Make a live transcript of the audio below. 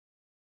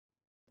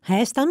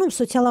Հայաստանում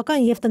սոցիալական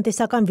և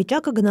տնտեսական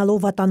վիճակը գնալով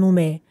վատանում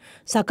է,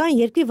 սակայն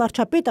երկրի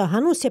վարչապետը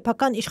հանուն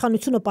սեփական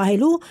իշխանությունը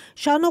պահելու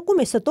շարունակում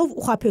է ստով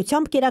ու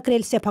խաբեությամբ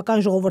կերակրել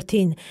սեփական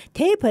ժողովրդին,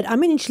 թե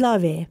ամեն ինչ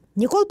լավ է։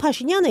 Նիկոլ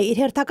Փաշինյանը իր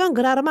հերթական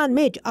գրառման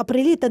մեջ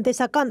ապրիլի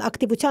տնտեսական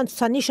ակտիվության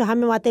ցուցանիշը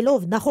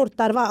համեմատելով նախորդ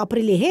տարվա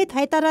ապրիլի հետ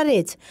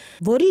հայտարարեց,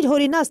 որ իր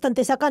հորինած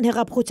տնտեսական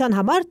հեղափոխության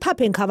համար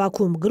թափ են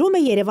հավաքում, գրում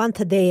է Երևան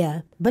Today-ը։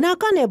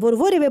 Բնական է, որ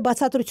որևէ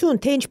բացատրություն,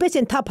 թե ինչպես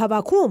են թափ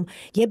հավաքում,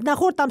 երբ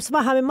նախորդ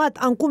ամսվա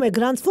համեմատ անկում է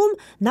գրանցվում,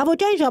 նա ոչ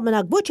այն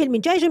ժամանակ, ոչ էլ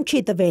մինչ այժմ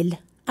չի տվել։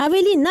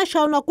 Ավելին նա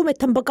շարունակում է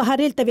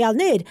թմբկահարել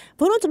տվյալներ,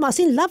 որոնց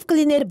մասին լավ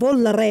կլիներ,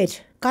 որ լռեր։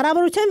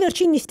 Կառավարության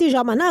վերջին նիստի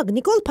ժամանակ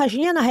Նիկոլ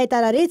Փաշինյանը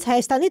հայտարարեց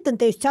Հայաստանի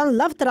տնտեսության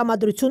լավ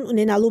տրամադրություն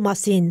ունենալու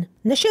մասին։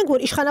 Նշենք,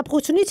 որ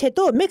իշխանապողությունից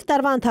հետո մեկ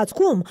տարվա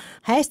ընթացքում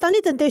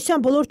Հայաստանի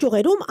տնտեսության բոլոր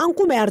ճյուղերում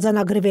անկում է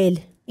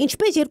արձանագրվել։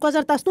 Ինչպես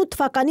 2018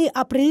 թվականի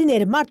ապրիլին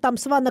էր մարտ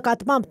ամսվա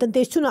նկատմամբ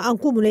տնտեսությունը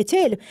անկում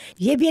ունեցել,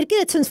 եւ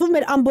երկիրը ցնցվում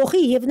էր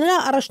ամբոխի եւ նրա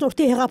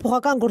առաջնորդի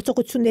հեղափոխական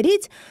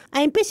գործողություններից,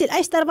 այնպես էլ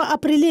այս տարվա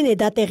ապրիլին է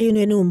դա տեղի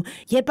ունենում,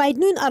 երբ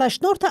այդ նույն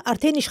առաջնորդը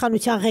արդեն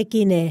իշխանության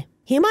ղեկին է։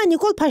 Հիմա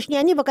Նիկոլ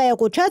Փաշինյանի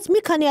վկայակոչած մի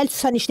քանի այլ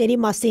ցուցանիշների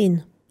մասին։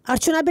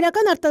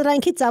 Արդյունաբերական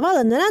արտադրանքի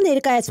ծավալը նրա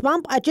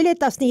ներկայացմամբ աճել է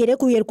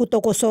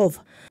 13.2%-ով։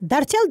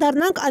 Դարձյալ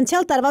դառնանք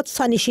անցյալ տարվա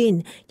ցուցանիշին։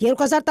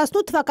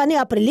 2018 թվականի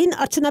ապրիլին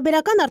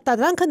արդյունաբերական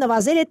արտադրանքը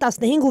նվազել է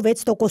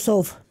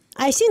 15.6%-ով։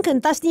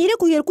 Այսինքն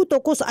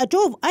 13.2%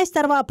 աճով այս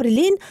տարվա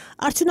ապրիլին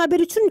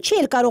արդյունաբերությունը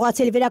չի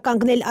կարողացել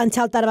վերականգնել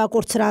անցյալ տարվա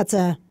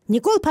կորցրածը։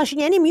 Նիկոլ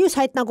Փաշինյանի մյուս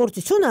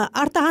հայտնագործությունը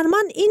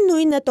արտահանման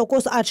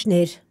 9.9% աճն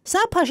էր։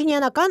 Սա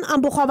փաշինյանական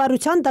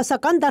ամբողջավարության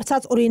դասական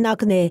դարձած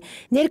օրինակն է,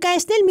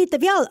 ներկայացնել մի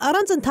տվյալ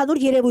առանց ընդհանուր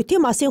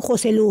երևույթի մասին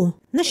խոսելու։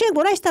 Նշենք,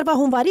 որ այս տարվա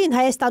հունվարին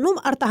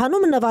Հայաստանում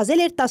արտահանումը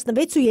նվազել էր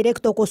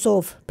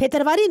 16.3%-ով,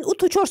 փետրվարին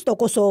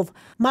 8.4%-ով,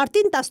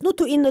 մարտին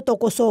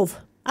 18.9%-ով։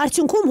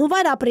 Արդյունքում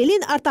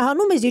հունվար-ապրիլին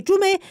արտահանումը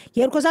զիջում է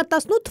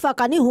 2018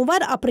 թվականի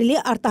հունվար-ապրիլի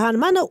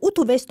արտահանմանը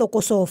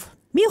 8.6%-ով։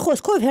 Մի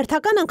խոսքով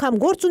հերթական անգամ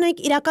գործ ունենք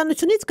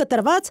իրականությունից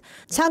կտրված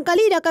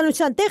ցանկալի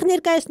իրականության տեղ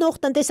ներկայացնող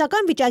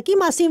տնտեսական վիճակի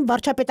մասին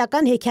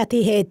վարչապետական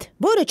հեքիաթի հետ,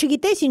 որը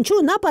չգիտես ինչու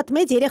նա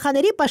պատմեց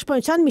երեխաների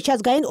պաշտպանության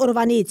միջազգային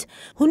օրվանից,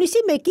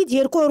 հունիսի 1-ից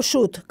 2 օր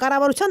շուտ,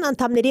 կառավարության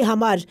անդամների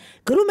համար,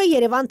 գրում է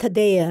Երևան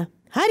Today-ը։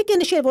 Հարկ է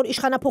նշել, որ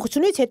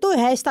իշխանապողությունից հետո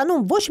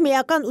Հայաստանում ոչ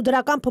միական ու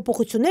դրական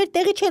փոփոխություններ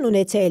տեղի չեն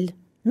ունեցել։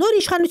 Նոր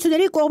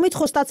իշխանությունների կողմից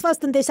խոստացված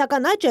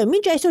տնտեսական աճը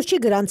մինչ այսօր չի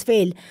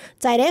գրանցվել,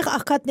 ծայրահեղ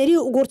աղքատների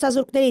ու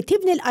գործազուրկների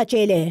թիվն էլ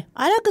աճել է։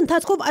 Արագ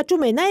ընթացքով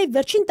աճում է նաև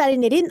վերջին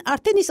տարիներին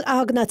արդեն իսկ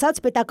ահագնացած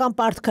պետական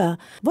պարտքը,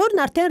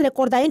 որն արդեն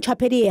ռեկորդային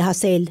չափերի է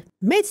հասել։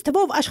 Մեծ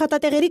թվով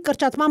աշխատատեղերի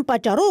կրճատման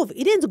պատճառով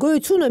իրենց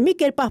գոյությունը մի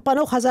կերպ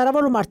պահպանող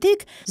հազարավոր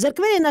մարդիկ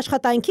զրկվել են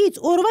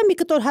աշխատանքից ու օրվա մի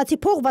կտոր հացի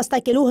փող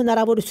վաստակելու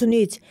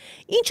հնարավորությունից,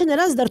 ինչը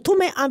նրանց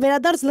դրդում է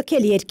անվերադարձ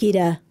լքել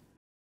երկիրը։